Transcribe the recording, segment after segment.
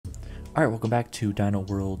Alright, welcome back to Dino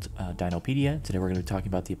World Dinopedia. Today we're going to be talking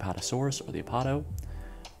about the Apatosaurus, or the Apato.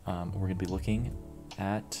 We're going to be looking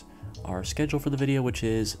at our schedule for the video, which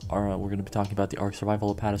is, we're going to be talking about the Ark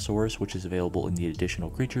Survival Apatosaurus, which is available in the Additional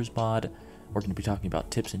Creatures mod. We're going to be talking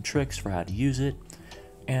about tips and tricks for how to use it.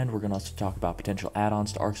 And we're going to also talk about potential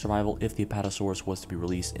add-ons to Ark Survival if the Apatosaurus was to be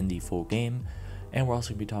released in the full game. And we're also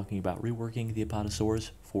going to be talking about reworking the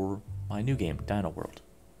Apatosaurus for my new game, Dino World.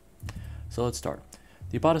 So let's start.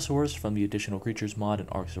 The Apatosaurus from the Additional Creatures mod in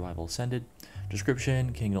Ark Survival Ascended.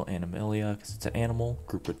 Description: Kingdom Animalia because it's an animal.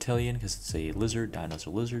 Group Reptilian because it's a lizard. Dinos are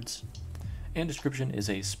lizards. And description is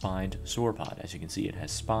a spined sauropod. As you can see, it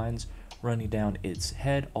has spines running down its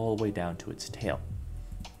head all the way down to its tail.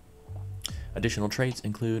 Additional traits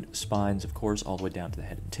include spines, of course, all the way down to the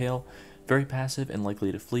head and tail. Very passive and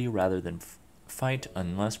likely to flee rather than fight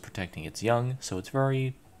unless protecting its young, so it's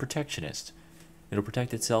very protectionist. It'll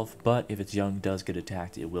protect itself, but if its young does get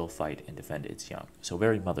attacked, it will fight and defend its young. So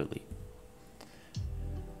very motherly.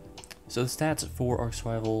 So the stats for Ark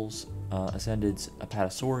Survival's Ascended's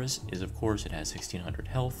Apatosaurus is, of course, it has 1600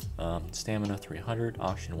 health, stamina 300,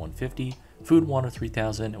 oxygen 150, food and water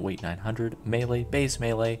 3000, weight 900, melee, base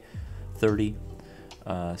melee 30,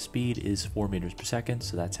 speed is 4 meters per second,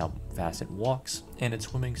 so that's how fast it walks, and its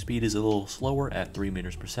swimming speed is a little slower at 3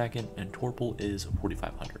 meters per second, and torpor is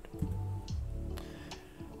 4500.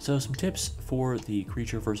 So some tips for the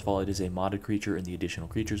creature. First of all, it is a modded creature in the Additional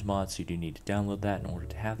Creatures mod, so you do need to download that in order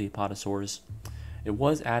to have the Apatosaurus. It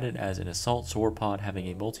was added as an assault sauropod, having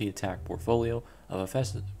a multi-attack portfolio of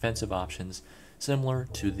offensive options similar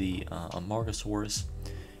to the Amargasaurus.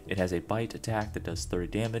 It has a bite attack that does 30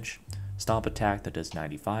 damage, stomp attack that does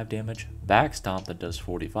 95 damage, back stomp that does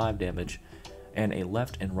 45 damage, and a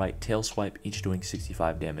left and right tail swipe, each doing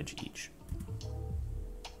 65 damage each.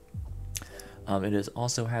 It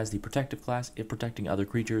also has the protective class. If protecting other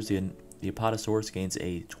creatures, the Apatosaurus gains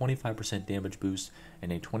a 25% damage boost and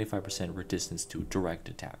a 25% resistance to direct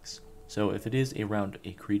attacks. So if it is around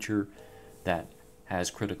a creature that has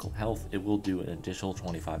critical health, it will do an additional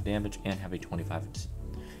 25 damage and have a 25%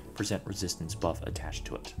 resistance buff attached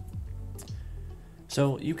to it.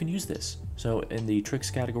 So you can use this. So in the tricks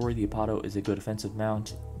category, the Apato is a good offensive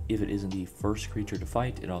mount. If it isn't the first creature to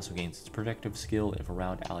fight, it also gains its protective skill if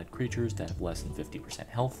around allied creatures that have less than 50%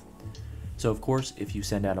 health. So of course, if you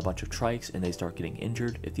send out a bunch of trikes and they start getting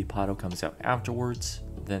injured, if the Apato comes out afterwards,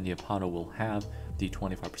 then the Apato will have the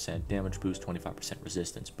 25% damage boost, 25%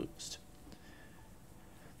 resistance boost.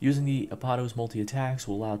 Using the Apato's multi-attacks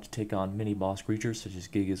will allow it to take on mini boss creatures such as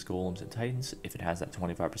Gigas, Golems, and Titans if it has that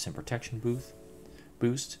 25% protection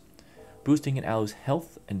boost. Boosting an alloy's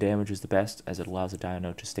health and damage is the best, as it allows a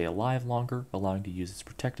dino to stay alive longer, allowing to use its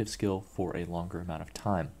protective skill for a longer amount of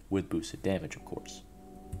time, with boosted damage, of course.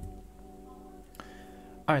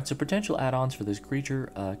 Alright, so potential add-ons for this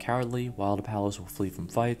creature. Cowardly, wild Apalos will flee from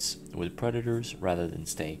fights with predators rather than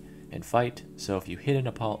stay and fight. So if you hit an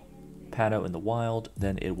Apato in the wild,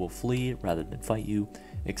 then it will flee rather than fight you.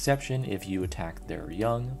 Exception if you attack their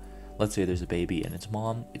young. Let's say there's a baby and its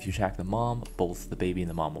mom. If you attack the mom, both the baby and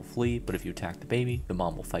the mom will flee, but if you attack the baby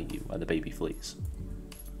will fight you while the baby flees.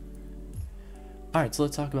 Alright, so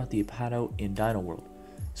let's talk about the Apato in Dino World.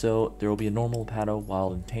 So there will be a normal Apato,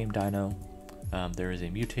 wild and tame dino. There is a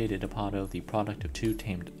mutated Apato, the product of 2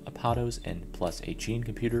 tamed Apatos and plus a gene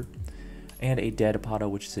computer, and a dead Apato,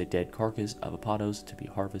 which is a dead carcass of Apatos to be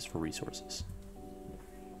harvested for resources.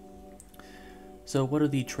 So what are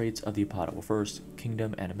the traits of the Apato? Well, first,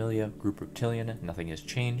 Kingdom Animalia, Group Reptilian, nothing has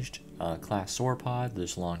changed. Class Sauropod,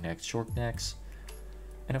 there's long necks, short necks.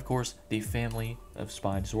 And of course, the family of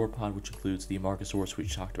spined sauropod, which includes the Amargasaurus, which we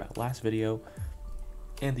talked about last video,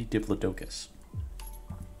 and the Diplodocus.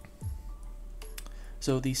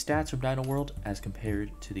 So the stats from Dino World, as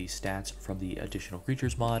compared to the stats from the Additional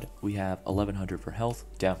Creatures mod, we have 1100 for health,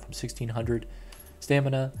 down from 1600.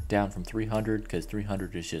 Stamina, down from 300, because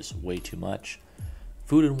 300 is just way too much.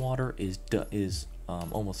 Food and water is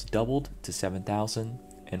almost doubled to 7,000,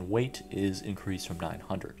 and weight is increased from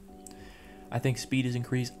 900. I think speed is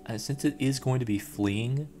increased, since it is going to be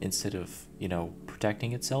fleeing instead of,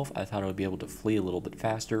 protecting itself. I thought it would be able to flee a little bit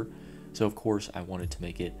faster, so of course I wanted to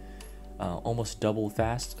make it almost double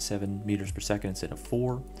fast, 7 meters per second instead of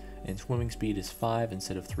 4, and swimming speed is 5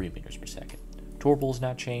 instead of 3 meters per second. Torpor is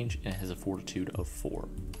not changed, and it has a fortitude of 4.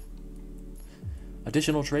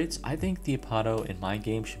 Additional traits, I think the Apato in my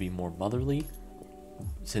game should be more motherly,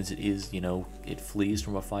 since it is, it flees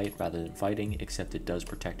from a fight rather than fighting, except it does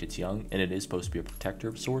protect its young, and it is supposed to be a protector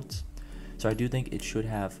of sorts. So I do think it should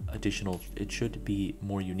have it should be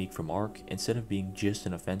more unique from Ark. Instead of being just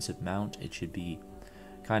an offensive mount, it should be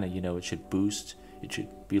kind of, it should boost It should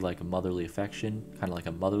be like a motherly affection, kind of like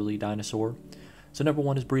a motherly dinosaur. So number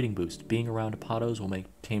 1 is breeding boost. Being around Apatos will make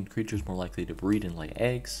tamed creatures more likely to breed and lay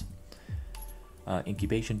eggs.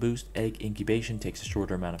 Incubation boost. Egg incubation takes a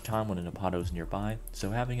shorter amount of time when an Apato is nearby.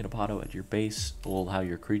 So having an Apato at your base will allow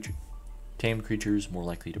your tamed creatures more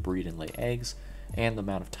likely to breed and lay eggs. And the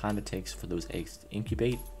amount of time it takes for those eggs to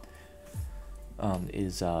incubate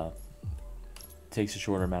takes a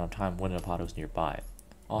shorter amount of time when an Apato is nearby.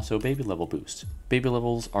 Also, baby level boost. Baby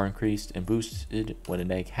levels are increased and boosted when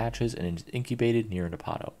an egg hatches and is incubated near an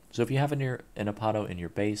Apato. So if you have an Apato in your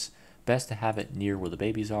base, best to have it near where the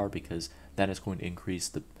babies are, because that is going to increase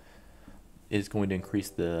the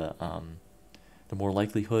more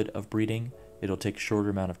likelihood of breeding. It'll take a shorter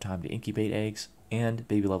amount of time to incubate eggs, and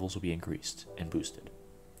baby levels will be increased and boosted.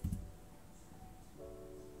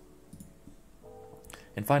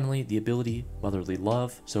 And finally, the ability Motherly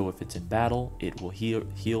Love. So if it's in battle, it will heal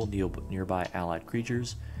nearby allied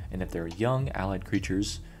creatures, and if there are young allied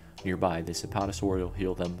creatures nearby, this Apatosaurus will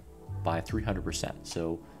heal them by 300%.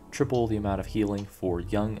 So triple the amount of healing for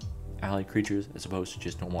young allied creatures as opposed to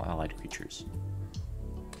just normal allied creatures.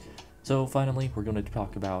 So finally, we're going to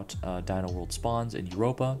talk about Dino World spawns in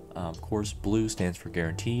Europa. Of course, blue stands for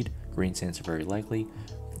guaranteed, green stands for very likely,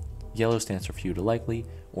 yellow stands for few to likely,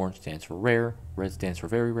 orange stands for rare, red stands for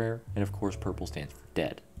very rare, and of course purple stands for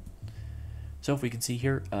dead. So if we can see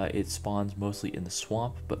here, it spawns mostly in the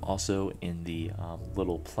swamp, but also in the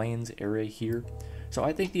little plains area here. So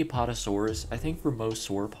I think the Apatosaurus, I think for most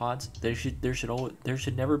sauropods, there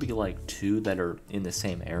should never be like 2 that are in the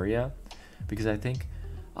same area, because I think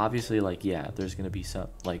obviously, like, yeah, there's going to be some,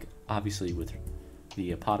 like, obviously with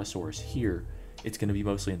the Apatosaurus here, it's going to be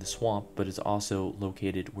mostly in the swamp, but it's also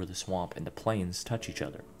located where the swamp and the plains touch each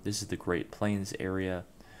other. This is the Great Plains area.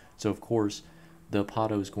 So of course, the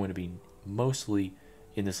Apato is going to be mostly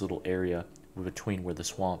in this little area between where the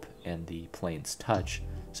swamp and the plains touch.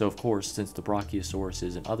 So of course, since the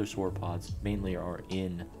Brachiosauruses and other sauropods mainly are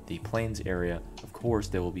in the plains area, of course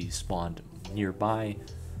they will be spawned nearby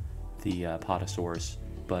the Apatosaurus,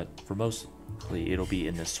 but for mostly it'll be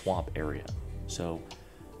in the swamp area. So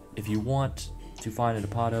if you want to find an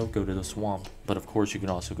Apato, go to the swamp, but of course you can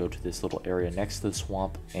also go to this little area next to the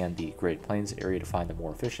swamp and the Great Plains area to find them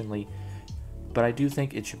more efficiently. But I do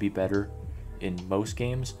think it should be better in most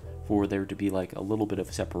games for there to be like a little bit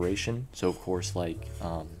of separation. So of course, like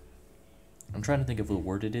I'm trying to think of the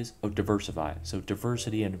word it is. Oh, diversify. So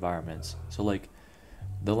diversity in environments. So like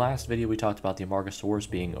the last video we talked about the Amargasaurus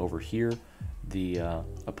being over here, the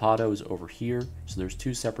Apato is over here. So there's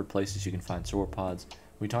 2 separate places you can find sauropods.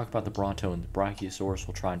 We talked about the Bronto and the Brachiosaurus.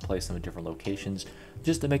 We'll try and place them in different locations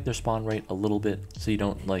just to make their spawn rate a little bit so you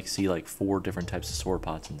don't like see like 4 different types of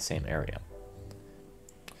sauropods in the same area.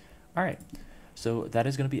 Alright, so that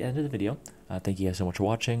is going to be the end of the video. Thank you guys so much for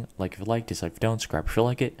watching. Like if you like, dislike if you don't, subscribe if you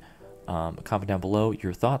like it. Comment down below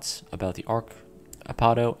your thoughts about the Ark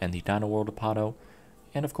Apato and the Dino World Apato.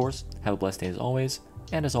 And of course, have a blessed day as always.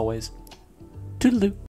 And as always, toodaloo!